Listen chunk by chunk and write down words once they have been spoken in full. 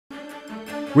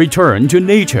Return to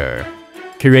nature.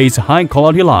 Creates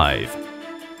high-quality life.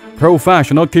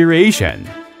 Professional creation.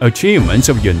 Achievements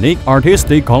of unique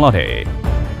artistic quality.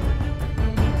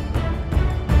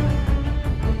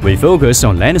 We focus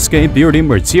on landscape building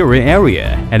material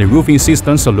area and roofing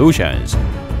system solutions.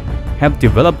 Have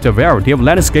developed a variety of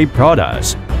landscape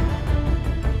products,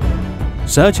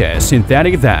 such as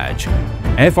synthetic thatch,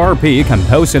 FRP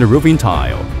composite roofing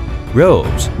tile,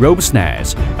 ropes, rope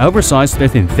snags, oversized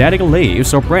synthetic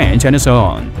leaves or branch, and so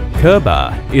on.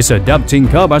 Keba is adopting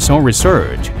Keba's own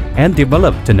research and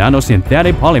developed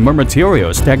nano-synthetic polymer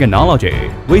materials technology,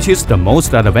 which is the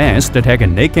most advanced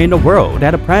technique in the world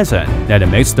at present that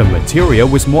makes the material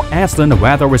with more excellent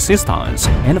weather resistance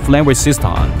and flame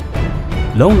resistant.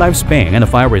 Long lifespan and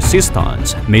fire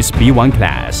resistance meets B1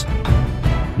 class.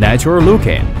 Natural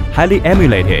looking, highly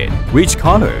emulated, rich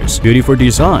colors, beautiful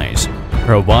designs.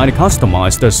 Provide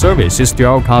customized services to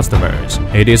our customers.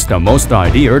 It is the most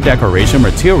ideal decoration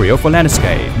material for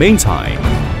landscape. Meantime,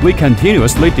 we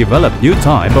continuously develop new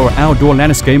type of outdoor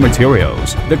landscape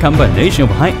materials. The combination of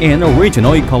high-end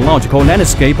original ecological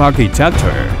landscape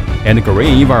architecture and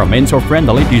green environmental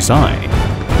friendly design.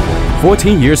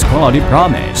 14 years quality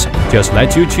promise. Just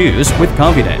let you choose with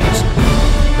confidence.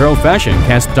 Profession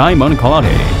cast diamond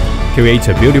quality. Create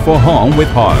a beautiful home with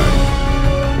heart.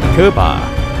 Keba,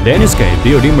 landscape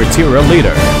building material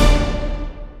leader.